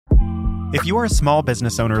If you're a small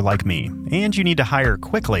business owner like me and you need to hire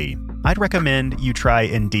quickly, I'd recommend you try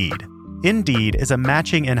Indeed. Indeed is a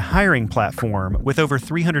matching and hiring platform with over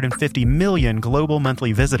 350 million global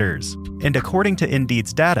monthly visitors. And according to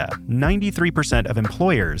Indeed's data, 93% of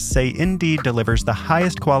employers say Indeed delivers the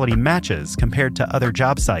highest quality matches compared to other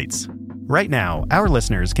job sites. Right now, our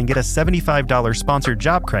listeners can get a $75 sponsored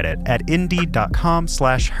job credit at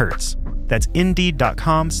Indeed.com/Hertz. That's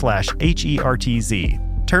Indeed.com/HERTZ.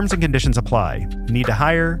 Terms and conditions apply. Need to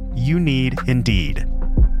hire? You need Indeed.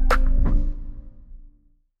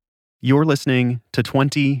 You're listening to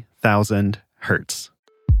 20,000 Hertz.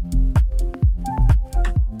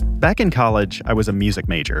 Back in college, I was a music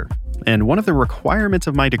major, and one of the requirements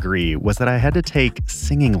of my degree was that I had to take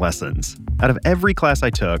singing lessons. Out of every class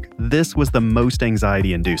I took, this was the most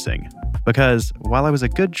anxiety-inducing. Because while I was a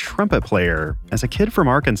good trumpet player, as a kid from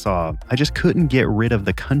Arkansas, I just couldn't get rid of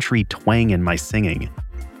the country twang in my singing.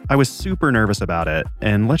 I was super nervous about it,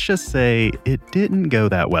 and let's just say it didn't go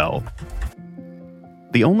that well.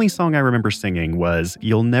 The only song I remember singing was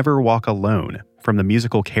You'll Never Walk Alone from the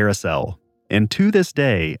musical Carousel. And to this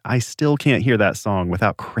day, I still can't hear that song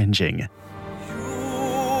without cringing.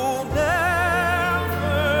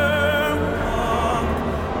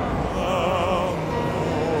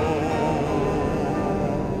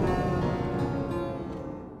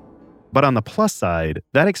 But on the plus side,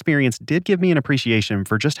 that experience did give me an appreciation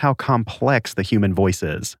for just how complex the human voice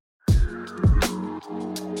is.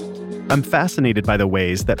 I'm fascinated by the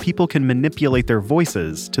ways that people can manipulate their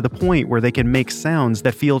voices to the point where they can make sounds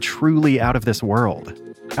that feel truly out of this world.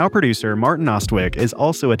 Our producer, Martin Ostwick, is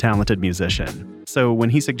also a talented musician. So when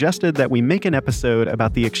he suggested that we make an episode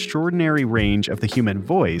about the extraordinary range of the human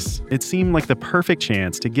voice, it seemed like the perfect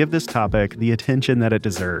chance to give this topic the attention that it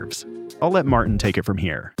deserves. I'll let Martin take it from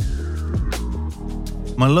here.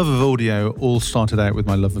 My love of audio all started out with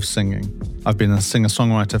my love of singing. I've been a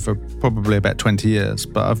singer-songwriter for probably about 20 years,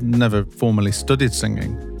 but I've never formally studied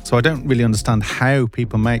singing, so I don't really understand how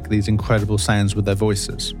people make these incredible sounds with their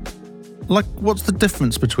voices. Like, what's the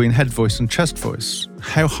difference between head voice and chest voice?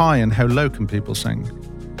 How high and how low can people sing?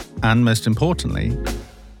 And most importantly,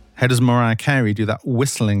 how does Mariah Carey do that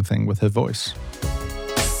whistling thing with her voice?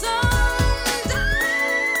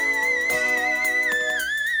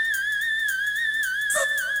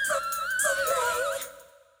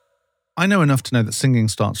 I know enough to know that singing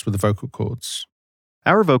starts with the vocal cords.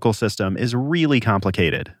 Our vocal system is really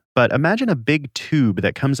complicated, but imagine a big tube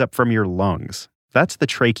that comes up from your lungs. That's the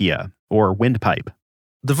trachea, or windpipe.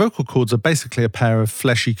 The vocal cords are basically a pair of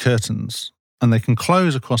fleshy curtains, and they can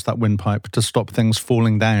close across that windpipe to stop things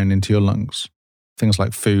falling down into your lungs. Things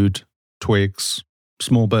like food, twigs,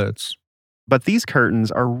 small birds. But these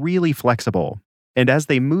curtains are really flexible, and as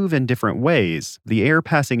they move in different ways, the air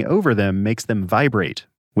passing over them makes them vibrate,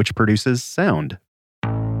 which produces sound.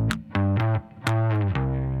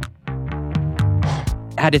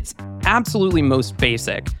 At its absolutely most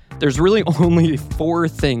basic, there's really only 4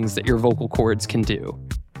 things that your vocal cords can do.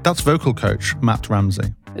 That's vocal coach Matt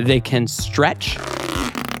Ramsey. They can stretch,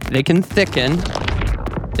 they can thicken,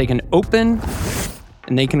 they can open,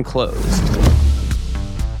 and they can close.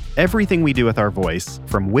 Everything we do with our voice,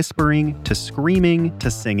 from whispering to screaming to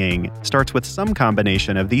singing, starts with some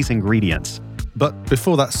combination of these ingredients. But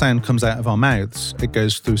before that sound comes out of our mouths, it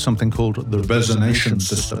goes through something called the resonation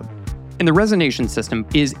system. And the resonation system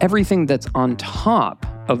is everything that's on top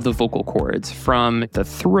of the vocal cords, from the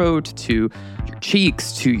throat to your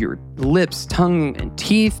cheeks to your lips, tongue, and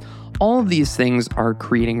teeth. All of these things are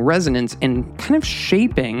creating resonance and kind of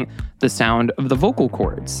shaping the sound of the vocal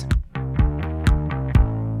cords.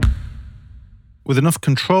 With enough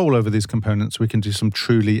control over these components, we can do some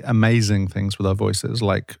truly amazing things with our voices,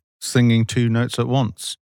 like singing 2 notes at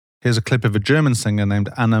once. Here's a clip of a German singer named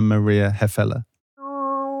Anna Maria Hefele.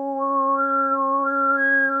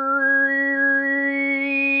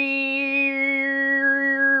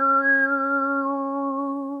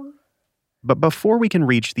 But before we can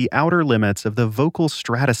reach the outer limits of the vocal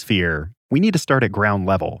stratosphere, we need to start at ground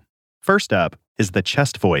level. First up is the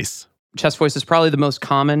chest voice. Chest voice is probably the most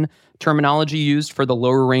common terminology used for the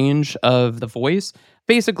lower range of the voice.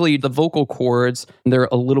 Basically, the vocal cords, they're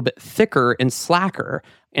a little bit thicker and slacker.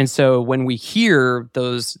 And so when we hear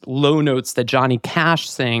those low notes that Johnny Cash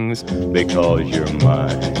sings, because you're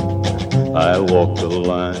mine, I walk the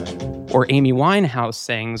line. Or Amy Winehouse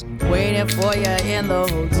sings, waiting for you in the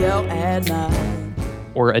hotel at night.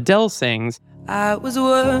 Or Adele sings, I was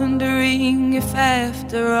wondering if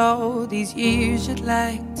after all these years you'd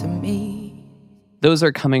like to meet. Those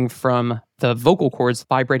are coming from the vocal cords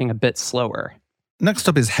vibrating a bit slower. Next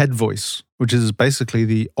up is head voice, which is basically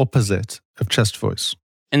the opposite of chest voice.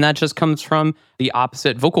 And that just comes from the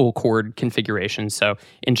opposite vocal cord configuration. So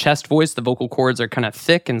in chest voice, the vocal cords are kind of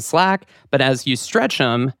thick and slack, but as you stretch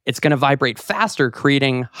them, it's going to vibrate faster,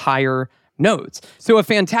 creating higher notes. So a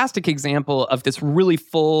fantastic example of this really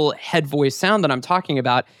full head voice sound that I'm talking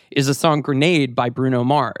about is the song Grenade by Bruno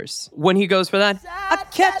Mars. When he goes for that, I'd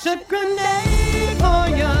catch a grenade for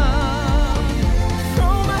ya.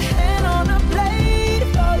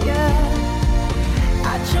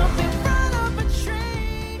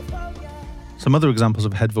 Some other examples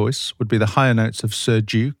of head voice would be the higher notes of Sir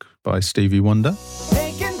Duke by Stevie Wonder,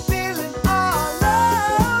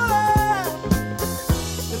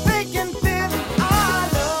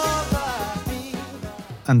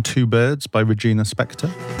 and Two Birds by Regina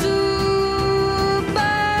Spektor.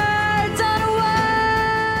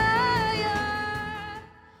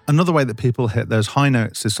 Another way that people hit those high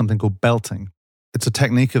notes is something called belting. It's a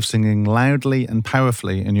technique of singing loudly and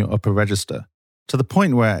powerfully in your upper register, to the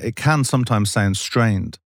point where it can sometimes sound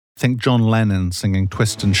strained. Think John Lennon singing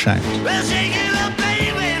Twist and Shout. Well, shake it up,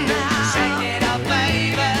 baby, now. Shake it up,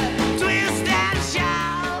 baby. Twist and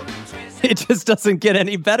shout. It just doesn't get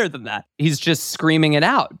any better than that. He's just screaming it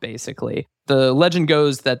out, basically. The legend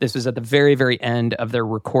goes that this was at the very, very end of their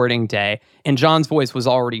recording day, and John's voice was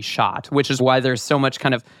already shot, which is why there's so much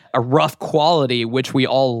kind of a rough quality, which we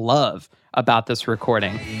all love about this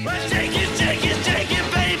recording. Well, shake it, baby,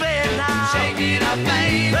 now. Shake it up,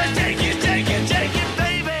 baby. Well, shake it, baby,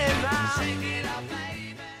 now. Shake it up,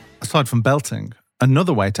 baby. Aside from belting,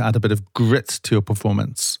 another way to add a bit of grit to your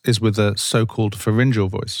performance is with a so-called pharyngeal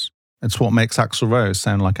voice. It's what makes Axl Rose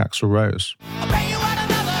sound like Axl Rose. I'll pay you out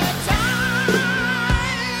another time.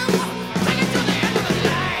 Take it to the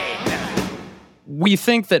end of the line. We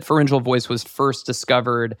think that pharyngeal voice was first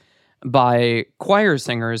discovered by choir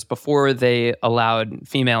singers before they allowed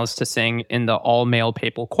females to sing in the all-male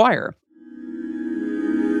papal choir.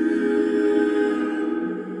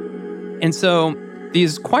 And so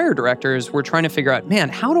these choir directors were trying to figure out, man,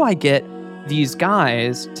 how do I get these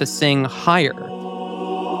guys to sing higher?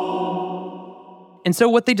 And so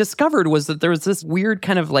what they discovered was that there was this weird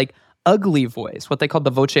kind of like ugly voice, what they called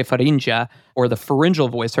the voce faringia, or the pharyngeal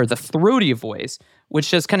voice, or the throaty voice, which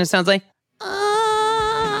just kind of sounds like,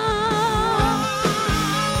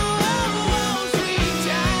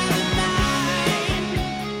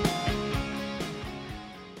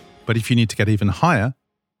 But if you need to get even higher,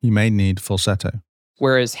 you may need falsetto.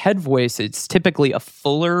 whereas head voice, it's typically a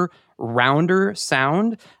fuller, rounder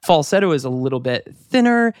sound. Falsetto is a little bit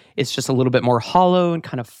thinner. It's just a little bit more hollow and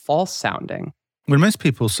kind of false sounding. When most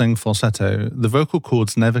people sing falsetto, the vocal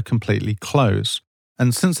cords never completely close.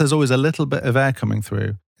 And since there's always a little bit of air coming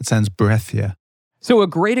through, it sounds breathier. So a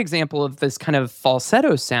great example of this kind of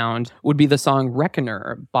falsetto sound would be the song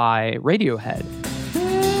Reckoner by Radiohead.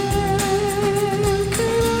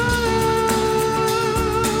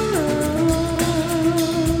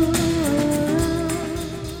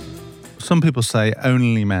 Some people say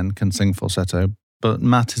only men can sing falsetto, but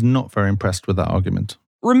Matt is not very impressed with that argument.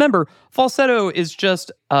 Remember, falsetto is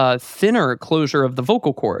just a thinner closure of the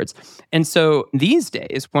vocal cords. And so these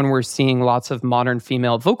days, when we're seeing lots of modern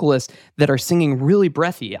female vocalists that are singing really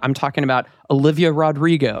breathy, I'm talking about Olivia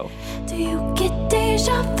Rodrigo. Do you get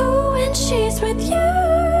deja vu when she's with you?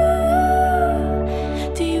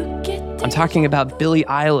 Do you get I'm talking about Billie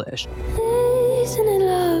Eilish. Isn't it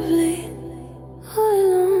lovely? All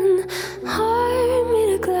alone, heart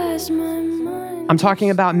made of glass, my mind. I'm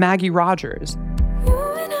talking about Maggie Rogers.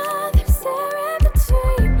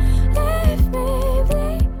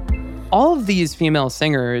 All of these female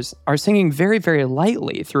singers are singing very, very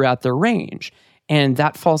lightly throughout their range, and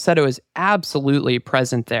that falsetto is absolutely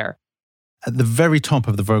present there. At the very top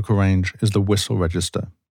of the vocal range is the whistle register.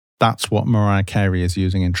 That's what Mariah Carey is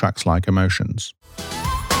using in tracks like Emotions.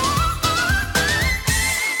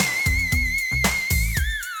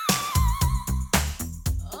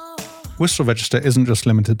 Whistle register isn't just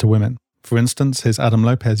limited to women. For instance, here's Adam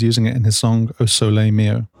Lopez using it in his song O Sole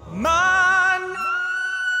Mio.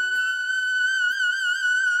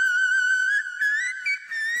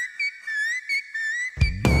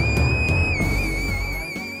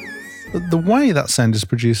 But the way that sound is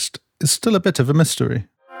produced is still a bit of a mystery.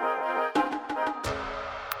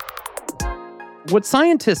 What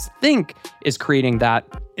scientists think is creating that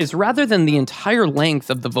is rather than the entire length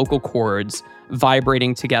of the vocal cords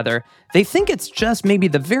vibrating together, they think it's just maybe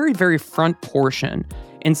the very, very front portion.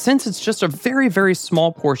 And since it's just a very, very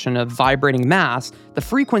small portion of vibrating mass, the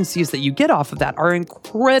frequencies that you get off of that are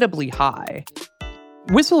incredibly high.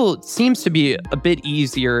 Whistle seems to be a bit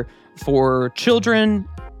easier for children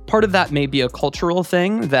Part of that may be a cultural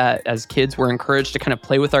thing that as kids we're encouraged to kind of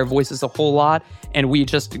play with our voices a whole lot, and we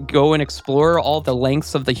just go and explore all the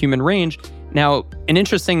lengths of the human range. Now, an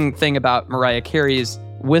interesting thing about Mariah Carey's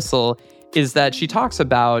whistle is that she talks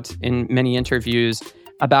about, in many interviews,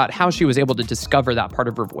 about how she was able to discover that part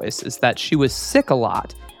of her voice, is that she was sick a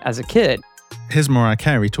lot as a kid. Here's Mariah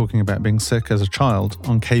Carey talking about being sick as a child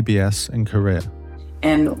on KBS in Korea.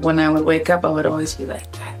 And when I would wake up, I would always be like,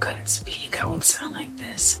 I couldn't speak. I won't sound like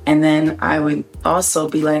this. And then I would also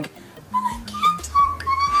be like, I can't talk.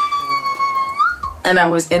 And I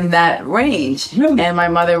was in that range. And my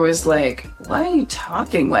mother was like, why are you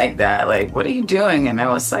talking like that? Like, what are you doing? And I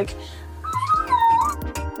was like,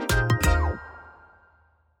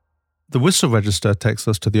 The whistle register takes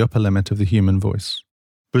us to the upper limit of the human voice.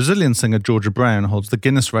 Brazilian singer Georgia Brown holds the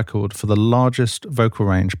Guinness record for the largest vocal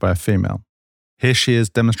range by a female. Here she is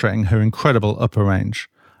demonstrating her incredible upper range.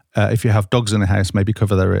 If you have dogs in the house, maybe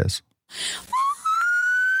cover their ears.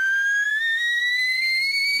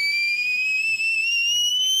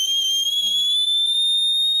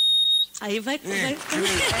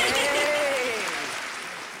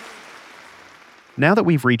 Now that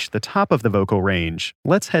we've reached the top of the vocal range,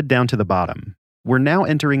 let's head down to the bottom. We're now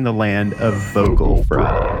entering the land of vocal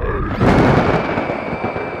fry.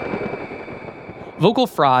 Vocal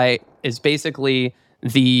fry is basically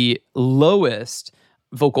the lowest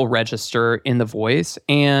vocal register in the voice.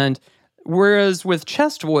 And whereas with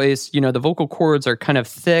chest voice, the vocal cords are kind of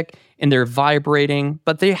thick and they're vibrating,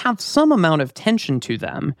 but they have some amount of tension to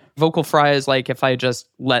them. Vocal fry is like if I just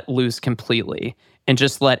let loose completely and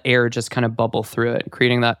just let air just kind of bubble through it,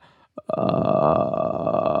 creating that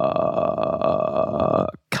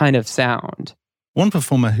kind of sound. One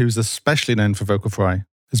performer who's especially known for vocal fry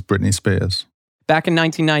is Britney Spears. Back in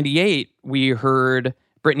 1998, we heard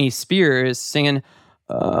Britney Spears singing,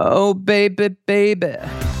 "Oh, baby, baby."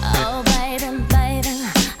 Oh, baby, baby,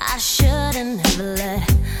 I shouldn't have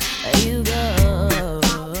let you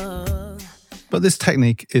go. But this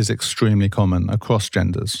technique is extremely common across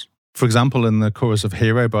genders. For example, in the chorus of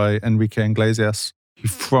Hero by Enrique Iglesias, he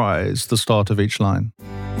fries the start of each line.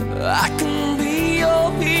 I can be your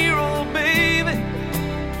hero, baby.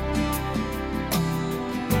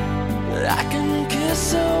 I can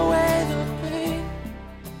kiss away the pain.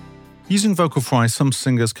 Using vocal fry, some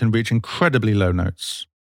singers can reach incredibly low notes.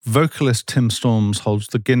 Vocalist Tim Storms holds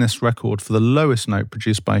the Guinness record for the lowest note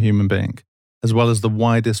produced by a human being, as well as the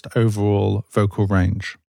widest overall vocal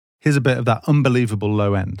range. Here's a bit of that unbelievable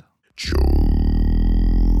low end.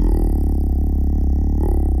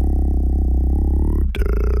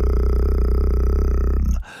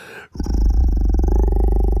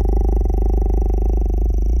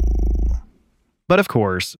 But of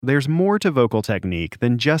course, there's more to vocal technique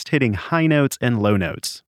than just hitting high notes and low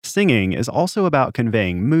notes. Singing is also about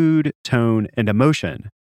conveying mood, tone, and emotion.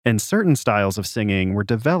 And certain styles of singing were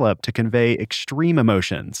developed to convey extreme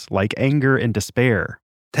emotions like anger and despair.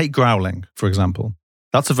 Take growling, for example.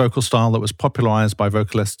 That's a vocal style that was popularized by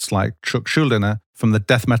vocalists like Chuck Schuldiner from the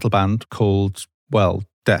death metal band called, well,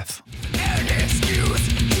 Death.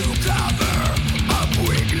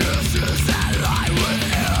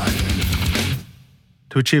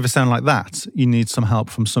 To achieve a sound like that, you need some help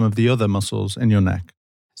from some of the other muscles in your neck.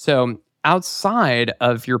 So outside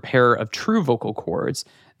of your pair of true vocal cords,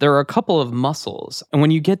 there are a couple of muscles. And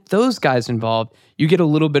when you get those guys involved, you get a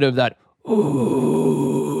little bit of that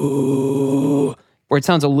ooh, where it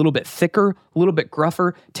sounds a little bit thicker, a little bit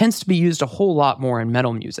gruffer, tends to be used a whole lot more in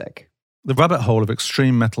metal music. The rabbit hole of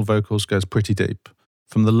extreme metal vocals goes pretty deep,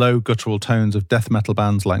 from the low guttural tones of death metal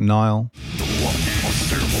bands like Nile,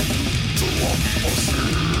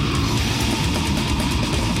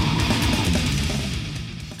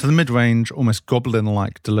 to the mid-range, almost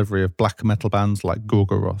goblin-like delivery of black metal bands like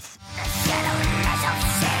Gorgoroth.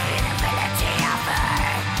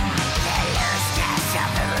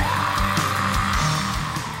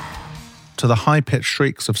 To the high-pitched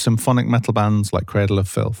shrieks of symphonic metal bands like Cradle of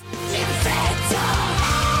Filth.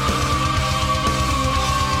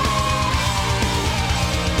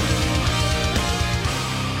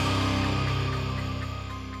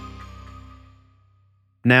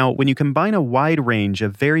 Now, when you combine a wide range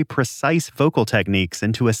of very precise vocal techniques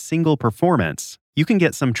into a single performance, you can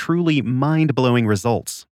get some truly mind-blowing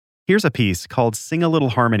results. Here's a piece called Sing a Little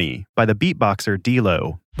Harmony by the beatboxer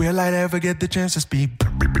D-Lo. Will I ever get the chance to speak?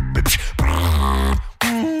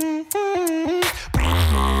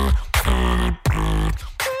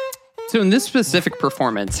 So in this specific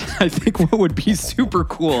performance, I think what would be super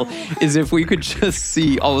cool is if we could just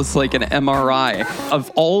see almost like an MRI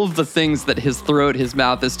of all of the things that his throat, his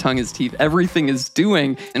mouth, his tongue, his teeth, everything is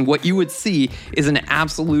doing. And what you would see is an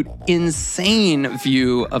absolute insane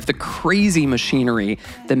view of the crazy machinery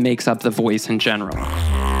that makes up the voice in general.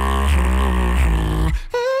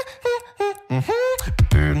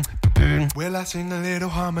 Well, I sing a little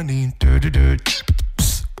harmony.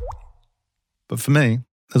 But for me,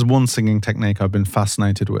 there's one singing technique I've been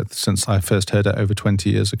fascinated with since I first heard it over 20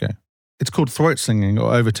 years ago. It's called throat singing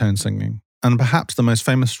or overtone singing, and perhaps the most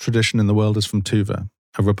famous tradition in the world is from Tuva,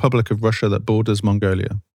 a republic of Russia that borders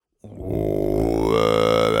Mongolia.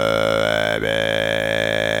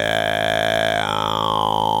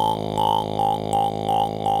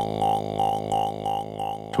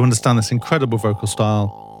 To understand this incredible vocal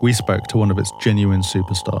style, we spoke to one of its genuine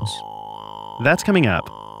superstars. That's coming up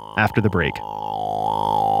after the break.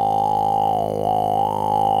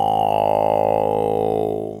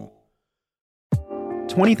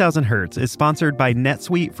 20,000 Hertz is sponsored by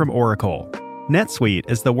NetSuite from Oracle.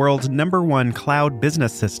 NetSuite is the world's #1 cloud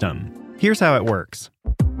business system. Here's how it works.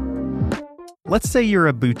 Let's say you're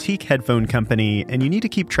a boutique headphone company and you need to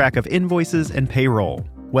keep track of invoices and payroll.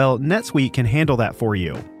 Well, NetSuite can handle that for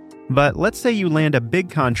you. But let's say you land a big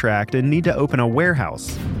contract and need to open a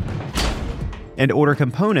warehouse and order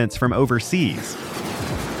components from overseas.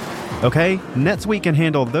 Okay, NetSuite can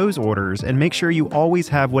handle those orders and make sure you always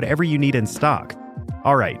have whatever you need in stock.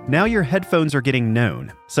 All right, now your headphones are getting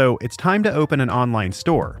known, so it's time to open an online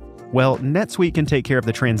store. Well, NetSuite can take care of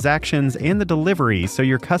the transactions and the delivery so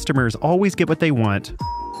your customers always get what they want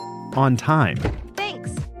on time.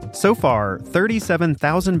 Thanks. So far,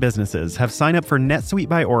 37,000 businesses have signed up for NetSuite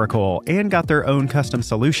by Oracle and got their own custom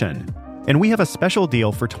solution. And we have a special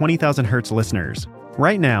deal for 20,000 Hertz listeners.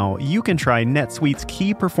 Right now, you can try NetSuite's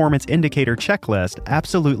Key Performance Indicator Checklist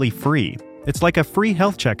absolutely free. It's like a free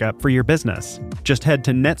health checkup for your business. Just head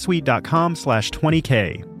to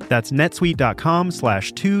netsuite.com/20K. That's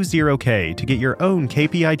netsuite.com/20K to get your own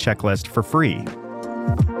KPI checklist for free.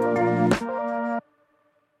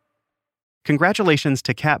 Congratulations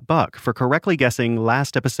to Kat Buck for correctly guessing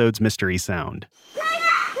last episode's mystery sound.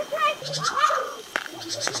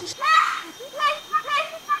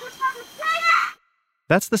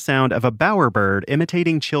 That's the sound of a bowerbird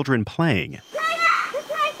imitating children playing.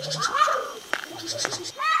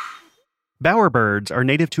 Bowerbirds are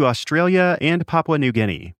native to Australia and Papua New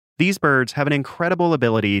Guinea. These birds have an incredible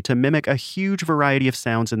ability to mimic a huge variety of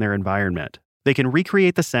sounds in their environment. They can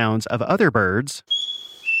recreate the sounds of other birds,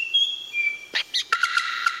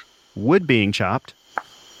 wood being chopped,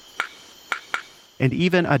 and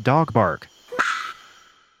even a dog bark.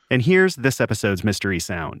 And here's this episode's mystery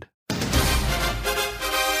sound.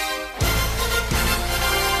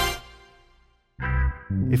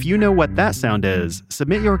 If you know what that sound is,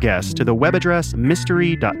 submit your guess to the web address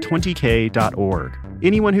mystery.20k.org.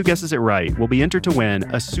 Anyone who guesses it right will be entered to win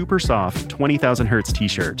a super soft 20,000 Hertz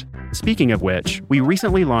t-shirt. Speaking of which, we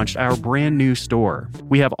recently launched our brand new store.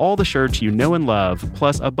 We have all the shirts you know and love,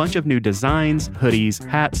 plus a bunch of new designs, hoodies,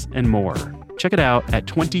 hats, and more. Check it out at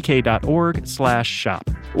 20k.org/shop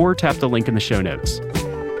or tap the link in the show notes.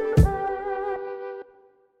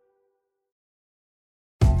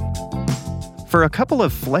 For a couple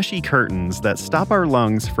of fleshy curtains that stop our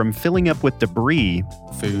lungs from filling up with debris,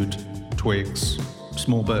 Food, twigs,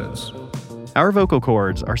 small birds. our vocal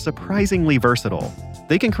cords are surprisingly versatile.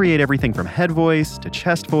 They can create everything from head voice to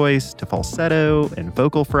chest voice to falsetto and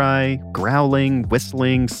vocal fry, growling,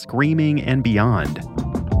 whistling, screaming, and beyond.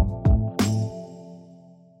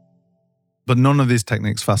 But none of these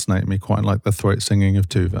techniques fascinate me quite like the throat singing of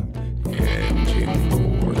Tuva.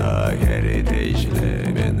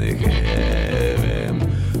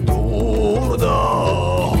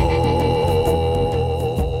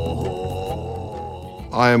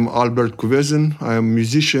 I am Albert Kuvezin. I am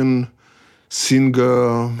musician,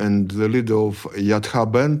 singer, and the leader of Yatha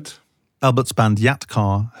band. Albert's band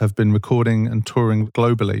Yatkar have been recording and touring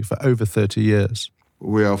globally for over 30 years.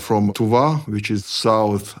 We are from Tuva, which is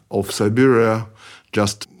south of Siberia,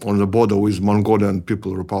 just on the border with Mongolian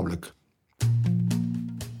People's Republic.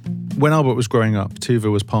 When Albert was growing up,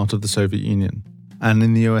 Tuva was part of the Soviet Union. And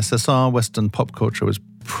in the USSR, Western pop culture was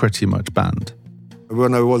pretty much banned.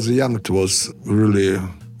 When I was young, it was really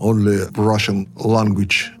only Russian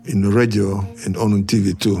language in the radio and on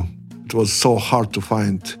TV too. It was so hard to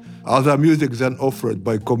find other music than offered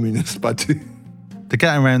by Communist Party. To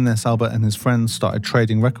get around this, Albert and his friends started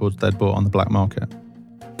trading records they'd bought on the black market.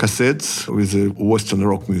 Cassettes with Western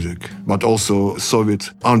rock music, but also Soviet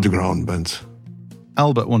underground bands.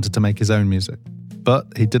 Albert wanted to make his own music. but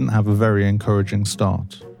he didn't have a very encouraging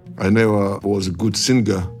start. I never was a good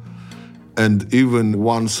singer. And even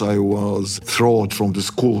once I was thrown from the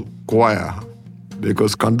school choir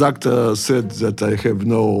because conductor said that I have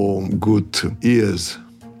no good ears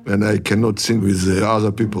and I cannot sing with the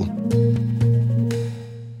other people.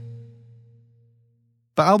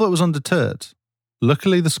 But Albert was undeterred.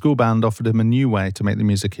 Luckily, the school band offered him a new way to make the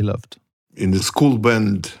music he loved. In the school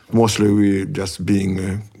band, mostly we just being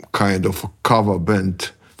a kind of a cover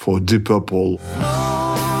band for Deep Purple.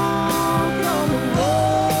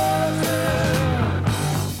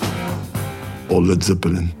 Or Led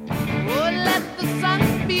Zeppelin.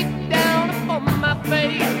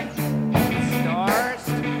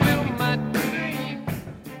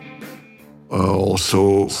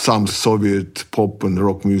 Also some Soviet pop and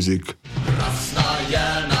rock music.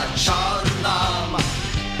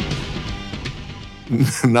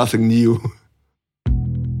 Nothing new.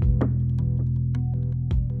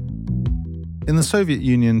 In the Soviet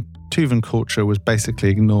Union, Tuvan culture was basically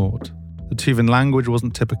ignored. The Tuvan language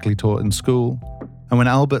wasn't typically taught in school, and when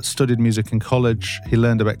Albert studied music in college, he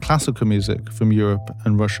learned about classical music from Europe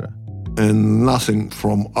and Russia. And nothing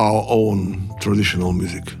from our own traditional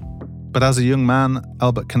music. But as a young man,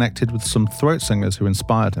 Albert connected with some throat singers who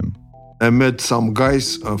inspired him. I met some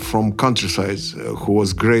guys from countryside who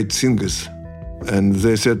was great singers. And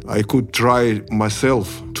they said I could try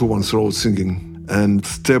myself Tuvan throat singing. And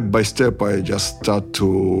step by step, I just start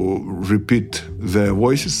to repeat their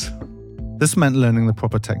voices. This meant learning the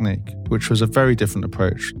proper technique, which was a very different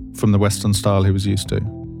approach from the Western style he was used to.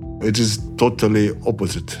 It is totally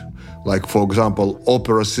opposite. Like, for example,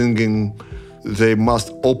 opera singing, they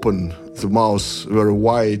must open the mouth very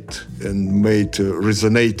wide and make a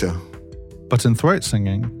resonator. But in throat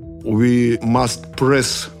singing, we must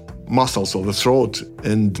press muscles of the throat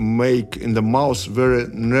and make in the mouth very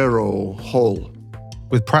narrow hole.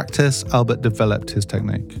 With practice, Albert developed his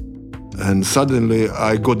technique. And suddenly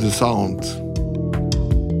I got the sound.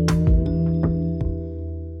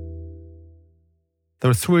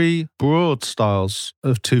 There are three broad styles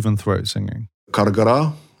of Tuvan throat singing.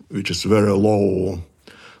 Kargara, which is very low,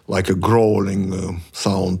 like a growling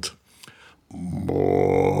sound.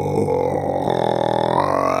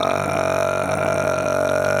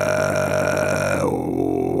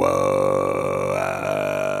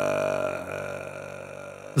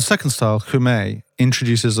 The second style, Khmer,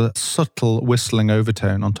 introduces a subtle whistling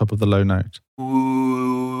overtone on top of the low note.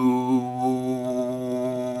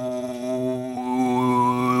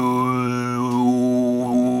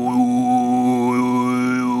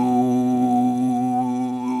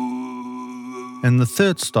 In the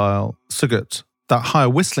third style, Sugut, that higher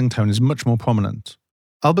whistling tone is much more prominent.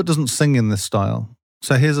 Albert doesn't sing in this style,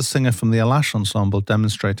 so here's a singer from the Alash ensemble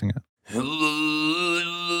demonstrating it.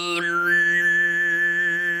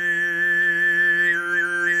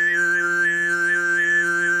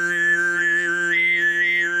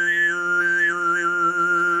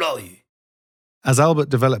 As Albert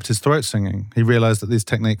developed his throat singing, he realized that these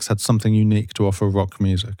techniques had something unique to offer rock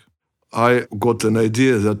music. I got an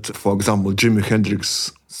idea that, for example, Jimi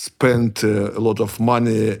Hendrix spent a lot of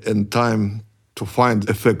money and time to find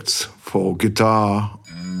effects for guitar.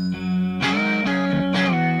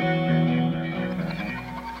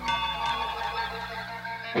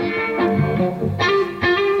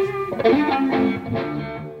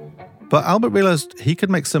 But Albert realized he could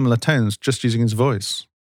make similar tones just using his voice.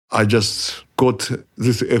 I just got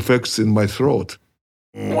these effects in my throat.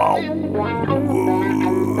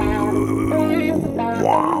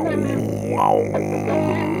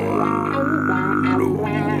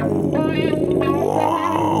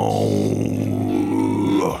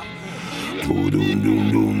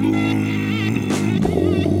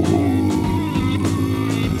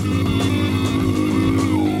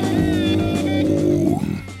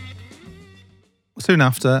 Soon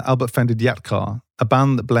after, Albert founded Yatkar, a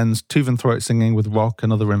band that blends Tuvan throat singing with rock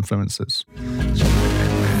and other influences.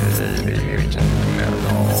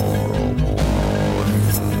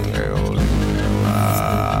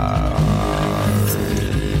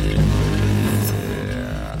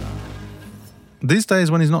 These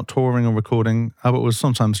days, when he's not touring or recording, Albert will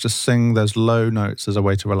sometimes just sing those low notes as a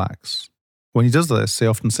way to relax. When he does this, he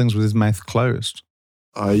often sings with his mouth closed.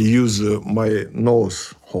 I use my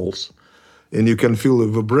nose holes. And you can feel a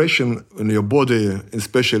vibration in your body,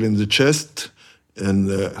 especially in the chest and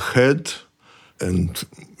the head. And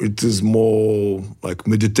it is more like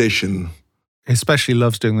meditation. He especially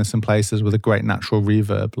loves doing this in places with a great natural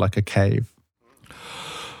reverb, like a cave.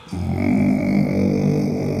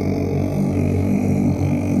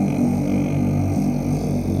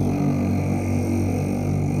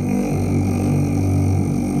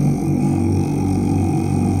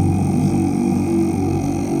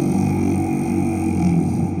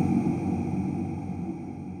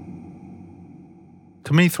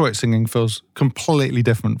 To me, throat singing feels completely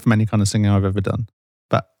different from any kind of singing I've ever done.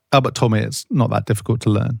 But Albert told me it's not that difficult to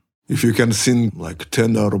learn. If you can sing like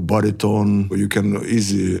tenor or baritone, you can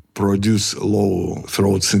easily produce low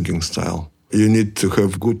throat singing style. You need to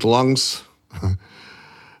have good lungs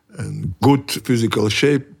and good physical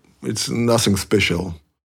shape. It's nothing special.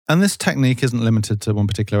 And this technique isn't limited to one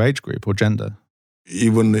particular age group or gender.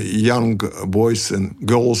 Even young boys and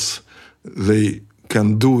girls, they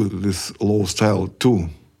can do this low style too.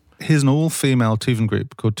 Here's an all-female Tuvan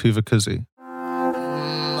group called Tuva Kuzi.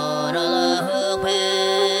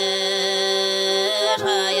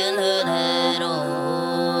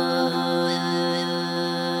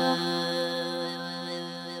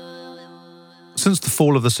 Since the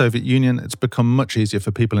fall of the Soviet Union, it's become much easier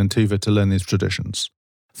for people in Tuva to learn these traditions.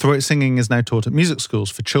 Throat singing is now taught at music schools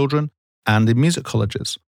for children and in music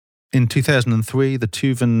colleges. In 2003, the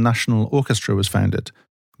Tuvan National Orchestra was founded.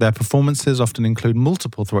 Their performances often include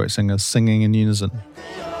multiple throat singers singing in unison.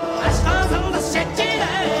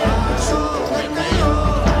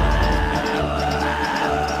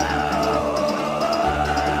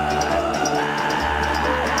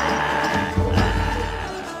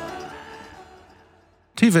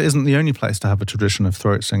 Tuva isn't the only place to have a tradition of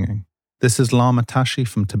throat singing. This is Lama Tashi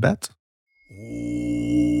from Tibet.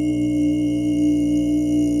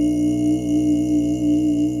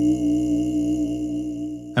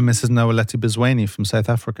 And Mrs. Noeleti Bizweni from South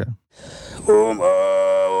Africa.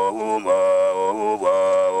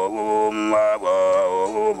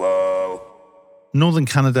 Northern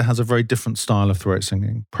Canada has a very different style of throat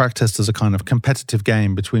singing, practiced as a kind of competitive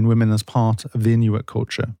game between women as part of the Inuit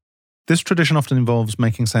culture. This tradition often involves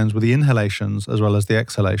making sounds with the inhalations as well as the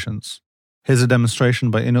exhalations. Here's a demonstration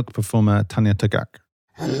by Inuk performer Tanya Tagak.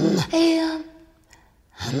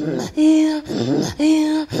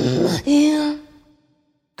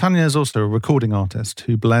 Tanya is also a recording artist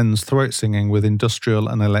who blends throat singing with industrial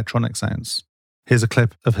and electronic sounds. Here's a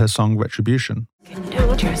clip of her song Retribution.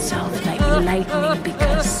 Conduct yourself like lightning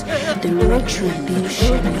because the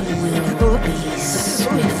retribution will be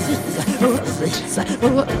swift.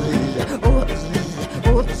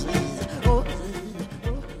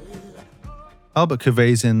 Albert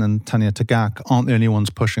Kuvazin and Tanya Tagak aren't the only ones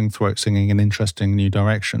pushing throat singing in interesting new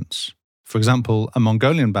directions. For example, a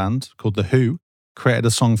Mongolian band called The Who created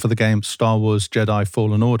a song for the game Star Wars Jedi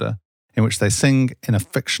Fallen Order, in which they sing in a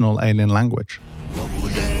fictional alien language.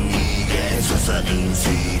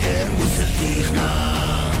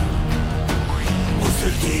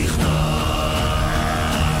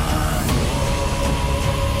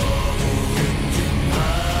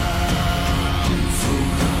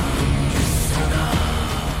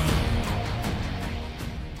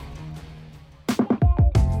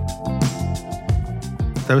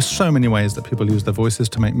 There are so many ways that people use their voices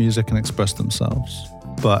to make music and express themselves.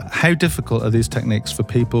 But how difficult are these techniques for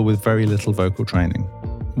people with very little vocal training?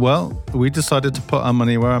 Well, we decided to put our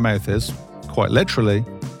money where our mouth is, quite literally,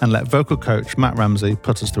 and let vocal coach Matt Ramsey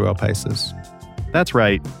put us through our paces. That's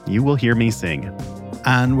right, you will hear me sing.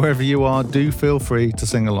 And wherever you are, do feel free to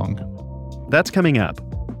sing along. That's coming up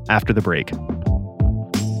after the break.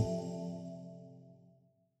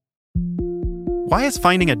 Why is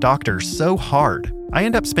finding a doctor so hard? I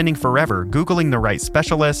end up spending forever Googling the right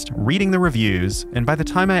specialist, reading the reviews, and by the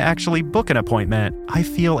time I actually book an appointment, I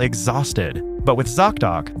feel exhausted. But with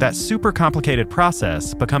ZocDoc, that super complicated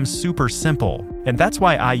process becomes super simple, and that's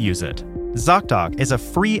why I use it. ZocDoc is a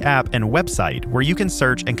free app and website where you can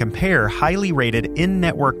search and compare highly rated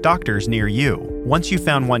in-network doctors near you. Once you've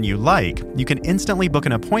found one you like, you can instantly book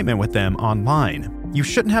an appointment with them online. You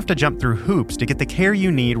shouldn't have to jump through hoops to get the care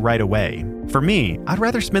you need right away. For me, I'd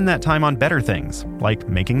rather spend that time on better things, like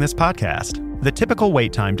making this podcast. The typical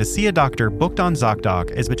wait time to see a doctor booked on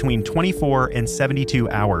ZocDoc is between 24 and 72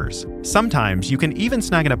 hours. Sometimes you can even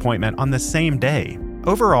snag an appointment on the same day.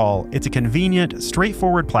 Overall, it's a convenient,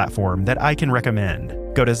 straightforward platform that I can recommend.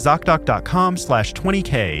 Go to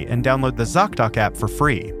ZocDoc.com/20K and download the ZocDoc app for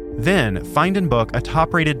free. Then find and book a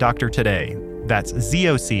top-rated doctor today. That's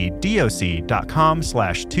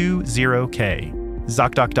ZocDoc.com/20K.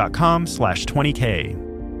 ZocDoc.com/20K.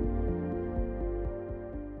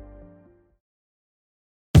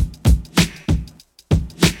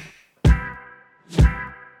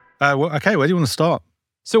 Okay, where do you want to start?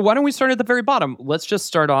 So why don't we start at the very bottom? Let's just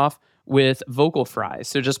start off with vocal fries.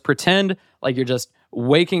 So just pretend like you're just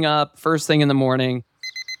waking up first thing in the morning.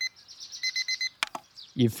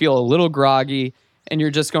 You feel a little groggy, and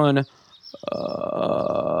you're just going,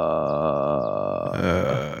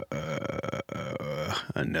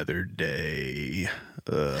 another day.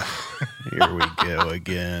 Here we go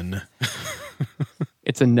again.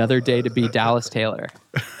 It's another day to be Dallas Taylor.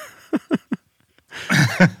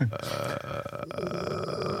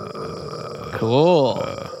 Cool.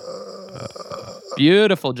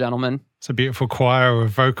 Beautiful, gentlemen. It's a beautiful choir of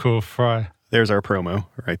vocal fry. There's our promo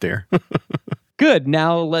right there. Good.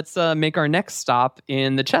 Now let's make our next stop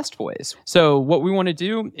in the chest voice. So what we want to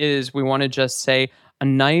do is we want to just say a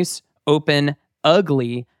nice, open,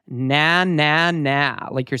 ugly, nah, nah, nah.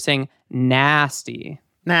 Like you're saying nasty.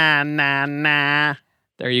 Nah, nah, nah.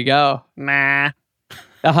 There you go. Nah.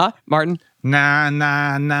 Uh-huh. Martin? Nah,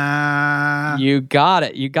 nah, nah. You got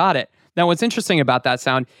it. You got it. Now, what's interesting about that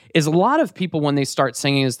sound is a lot of people, when they start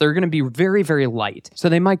singing, is they're going to be very, very light. So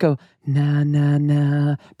they might go, na, na,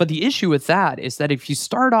 na. But the issue with that is that if you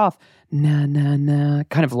start off, na, na, na,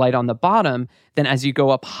 kind of light on the bottom, then as you go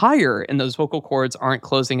up higher and those vocal cords aren't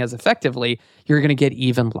closing as effectively, you're going to get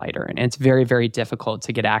even lighter. And it's very, very difficult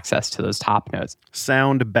to get access to those top notes.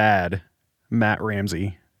 Sound bad, Matt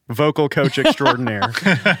Ramsey. Vocal coach extraordinaire.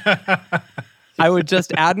 I would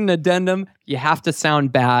just add an addendum. You have to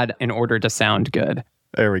sound bad in order to sound good.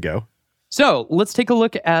 There we go. So let's take a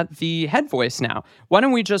look at the head voice now. Why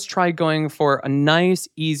don't we just try going for a nice,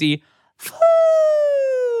 easy foo?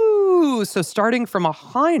 So starting from a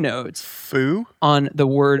high note. Foo? On the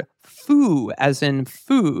word foo, as in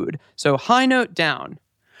food. So high note down.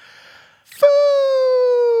 Foo!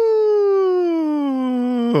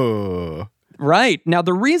 Right. Now,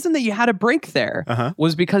 the reason that you had a break there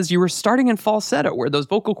was because you were starting in falsetto, where those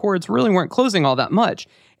vocal cords really weren't closing all that much.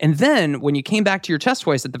 And then when you came back to your chest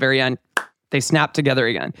voice at the very end, they snapped together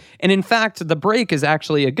again. And in fact, the break is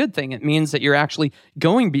actually a good thing. It means that you're actually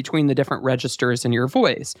going between the different registers in your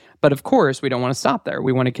voice. But of course, we don't want to stop there.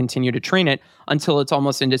 We want to continue to train it until it's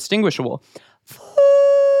almost indistinguishable.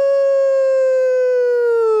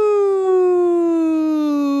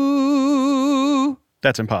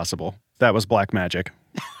 That's impossible. That was black magic.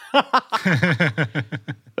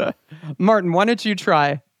 Martin, why don't you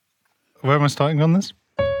try? Where am I starting on this?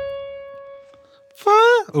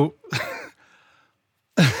 Oh.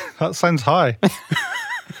 That sounds high.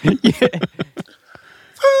 Yeah.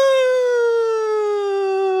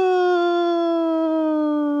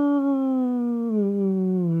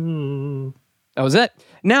 That was it.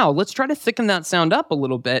 Now, let's try to thicken that sound up a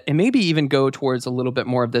little bit and maybe even go towards a little bit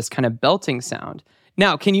more of this kind of belting sound.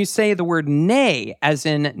 Now, can you say the word nay as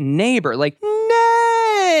in neighbor? Like,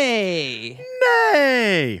 nay!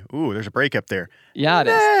 Nay! Ooh, there's a break up there. Yeah, it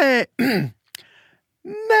is. Nay!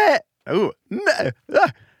 Nay! Ooh, nay! Ah,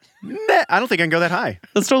 nay! I don't think I can go that high.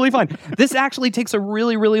 That's totally fine. This actually takes a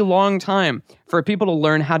really, really long time for people to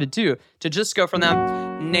learn how to do. To just go from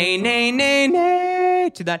that nay, nay, nay,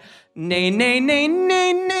 nay, to that nay, nay, nay,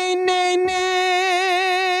 nay, nay, nay,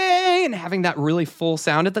 nay, and having that really full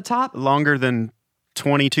sound at the top. Longer than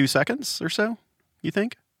 22 seconds or so, you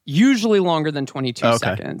think? Usually longer than 22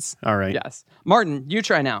 seconds. All right. Yes. Martin, you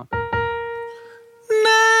try now.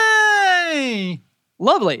 Nay!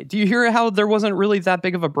 Lovely. Do you hear how there wasn't really that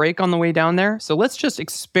big of a break on the way down there? So let's just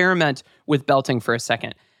experiment with belting for a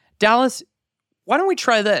second. Dallas, why don't we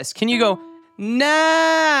try this? Can you go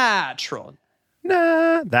natural?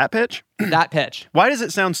 Nah. That pitch? That pitch. Why does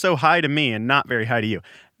it sound so high to me and not very high to you?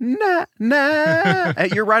 Nah, nah.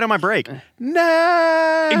 You're right on my break.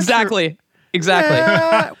 Nah. Exactly.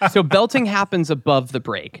 Nah. So belting happens above the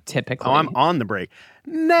break, typically. Oh, I'm on the break.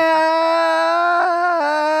 Natural.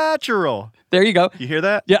 There you go. You hear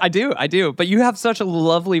that? Yeah, I do. But you have such a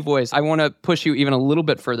lovely voice. I want to push you even a little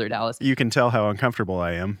bit further, Dallas. You can tell how uncomfortable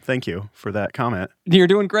I am. Thank you for that comment. You're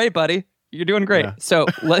doing great, buddy. You're doing great. Yeah. So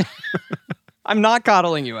I'm not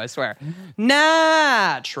coddling you, I swear.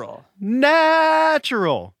 Natural.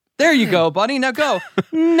 There you go, buddy. Now go.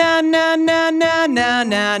 Na, na, na, na, na,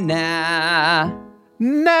 na, na.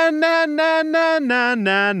 Na, na, na, na, na,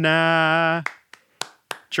 na, na.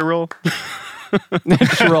 Churl.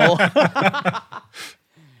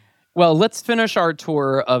 Well, let's finish our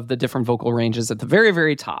tour of the different vocal ranges at the very,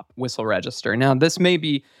 very top whistle register. Now, this may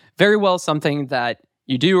be very well something that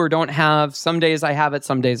you do or don't have. Some days I have it,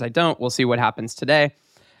 some days I don't. We'll see what happens today.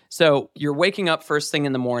 So you're waking up first thing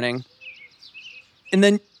in the morning, and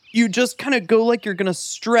then you just kind of go like you're going to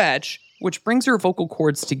stretch, which brings your vocal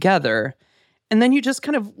cords together. And then you just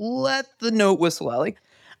kind of let the note whistle out like,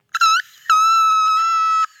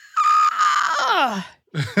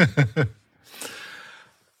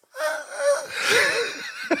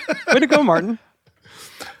 Way to go, Martin.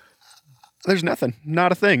 There's nothing.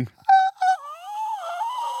 Not a thing.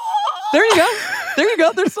 There you go. There you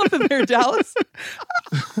go. There's something there, Dallas.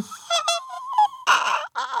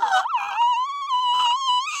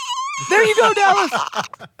 There you go, Dallas.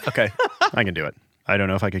 Okay, I can do it. I don't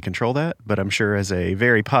know if I could control that, but I'm sure as a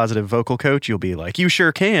very positive vocal coach, you'll be like, you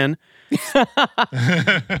sure can.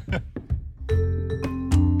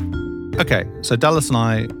 Okay, so Dallas and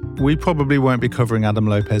I, we probably won't be covering Adam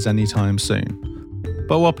Lopez anytime soon.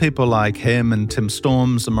 But while people like him and Tim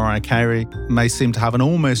Storms and Mariah Carey may seem to have an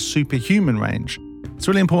almost superhuman range, it's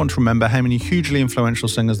really important to remember how many hugely influential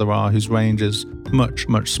singers there are whose range is much,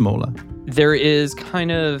 much smaller. There is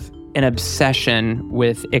kind of an obsession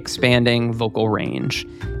with expanding vocal range.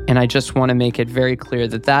 And I just want to make it very clear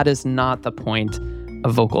that that is not the point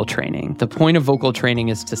of vocal training. The point of vocal training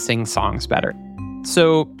is to sing songs better.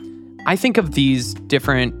 So I think of these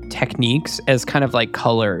different techniques as kind of like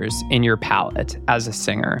colors in your palette as a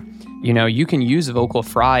singer. You know, you can use vocal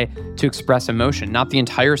fry to express emotion. Not the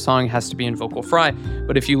entire song has to be in vocal fry,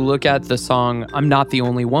 but if you look at the song I'm Not the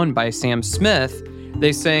Only One by Sam Smith,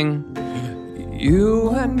 they sing, "You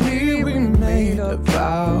and me, we made a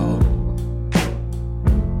vow,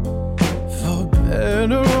 for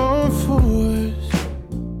better or for worse."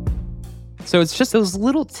 So it's just those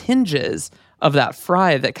little tinges of that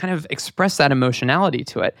fry that kind of express that emotionality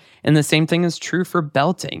to it. And the same thing is true for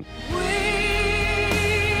belting.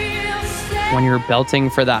 When you're belting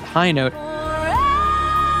for that high note,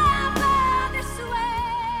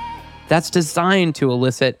 that's designed to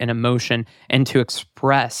elicit an emotion and to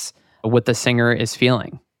express what the singer is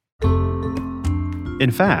feeling.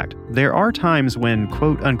 In fact, there are times when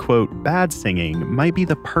quote-unquote bad singing might be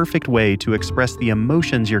the perfect way to express the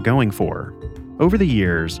emotions you're going for. Over the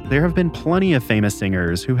years, there have been plenty of famous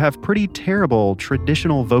singers who have pretty terrible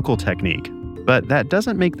traditional vocal technique, but that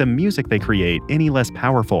doesn't make the music they create any less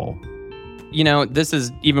powerful. You know, this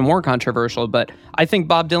is even more controversial, but I think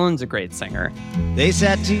Bob Dylan's a great singer. They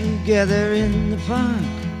sat together in the park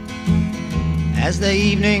as the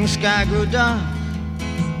evening sky grew dark.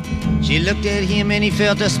 She looked at him and he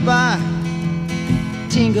felt a spark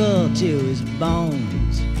tingle to his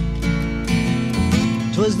bones.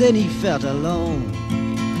 'Twas then he felt alone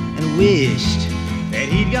and wished that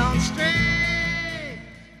he'd gone straight.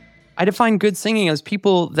 I define good singing as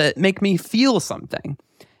people that make me feel something.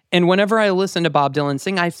 And whenever I listen to Bob Dylan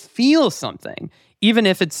sing, I feel something, even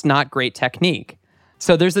if it's not great technique.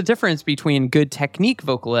 So there's a difference between good technique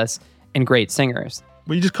vocalists and great singers.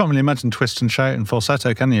 Well, you just can't really imagine twist and shout and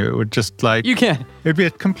falsetto, can you? It would just like... You can. It'd be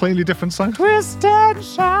a completely different song. Twist and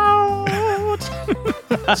shout.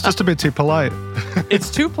 It's just a bit too polite.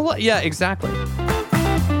 It's too polite. Yeah, exactly.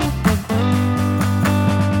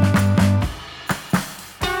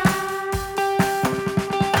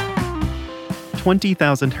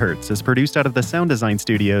 "20,000 Hertz" is produced out of the sound design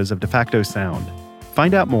studios of De Facto Sound.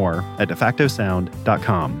 Find out more at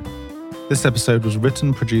defactosound.com. This episode was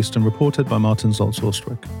written, produced, and reported by Martin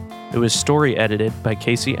Zoltz-Orstwick. It was story edited by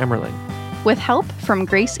Casey Emmerling, with help from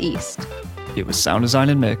Grace East. It was sound designed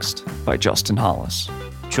and mixed by Justin Hollis,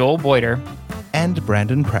 Joel Boyder, and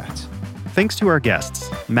Brandon Pratt. Thanks to our guests,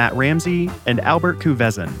 Matt Ramsey and Albert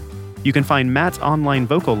Kuvezin. You can find Matt's online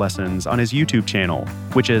vocal lessons on his YouTube channel,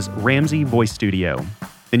 which is Ramsey Voice Studio.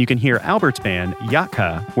 And you can hear Albert's band,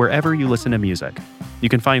 Yatka, wherever you listen to music. You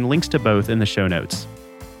can find links to both in the show notes.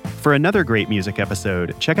 For another great music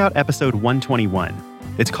episode, check out episode 121.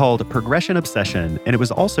 It's called Progression Obsession, and it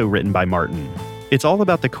was also written by Martin. It's all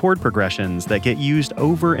about the chord progressions that get used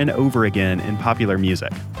over and over again in popular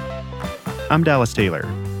music. I'm Dallas Taylor.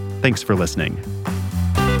 Thanks for listening.